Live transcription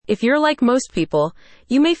If you're like most people,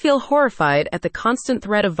 you may feel horrified at the constant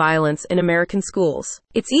threat of violence in American schools.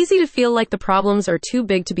 It's easy to feel like the problems are too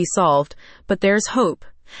big to be solved, but there's hope.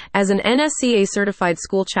 As an NSCA-certified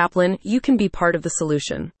school chaplain, you can be part of the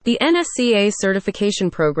solution. The NSCA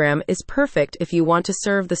certification program is perfect if you want to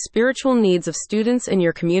serve the spiritual needs of students in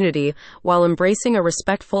your community while embracing a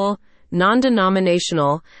respectful,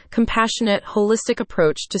 non-denominational, compassionate, holistic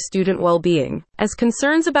approach to student well-being. As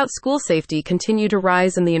concerns about school safety continue to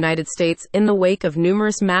rise in the United States in the wake of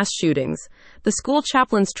numerous mass shootings, the School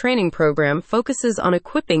Chaplains Training Program focuses on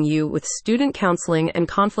equipping you with student counseling and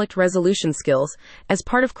conflict resolution skills as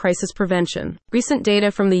part of crisis prevention. Recent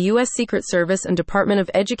data from the U.S. Secret Service and Department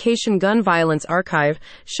of Education Gun Violence Archive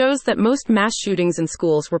shows that most mass shootings in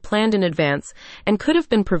schools were planned in advance and could have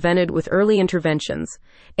been prevented with early interventions,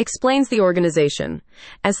 explains the organization.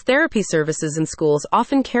 As therapy services in schools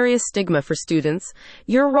often carry a stigma for students,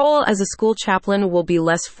 your role as a school chaplain will be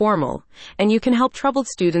less formal, and you can help troubled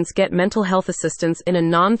students get mental health assistance in a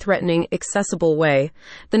non-threatening, accessible way.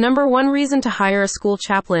 The number one reason to hire a school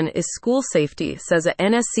chaplain is school safety, says a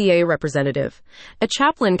NSCA representative. A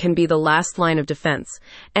chaplain can be the last line of defense,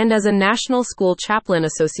 and as a National School Chaplain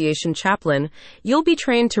Association chaplain, you'll be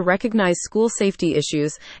trained to recognize school safety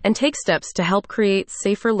issues and take steps to help create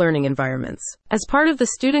safer learning environments. As part of the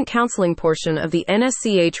student counseling portion of the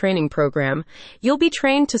NSCA training program, you'll be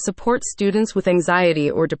trained to support students with anxiety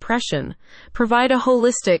or depression, provide a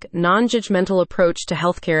holistic, non-judgmental approach to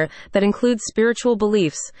healthcare that includes spiritual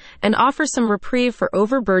beliefs, and offer some reprieve for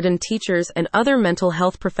overburdened teachers and other mental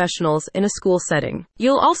health professionals in a school setting.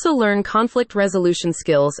 You'll also learn conflict resolution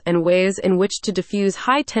skills and ways in which to diffuse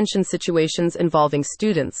high-tension situations involving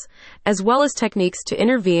students, as well as techniques to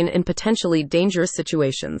intervene in potentially dangerous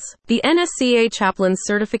situations. The NSCA Chaplains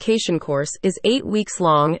Certification course is 8 weeks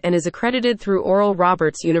long and is accredited through Oral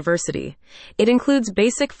Roberts University. It includes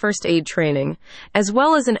basic first aid training, as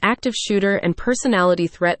well as an active shooter and personality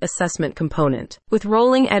threat assessment component. With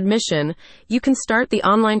rolling admission, you can start the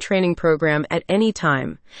online training program at any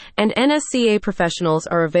time, and NSCA professionals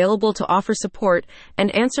are available to offer support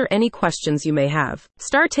and answer any questions you may have.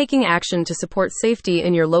 Start taking action to support safety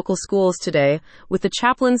in your local schools today with the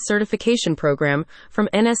Chaplains Certification Program from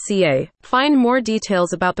NSCA. Find more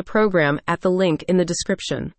details about the program at the link in the description.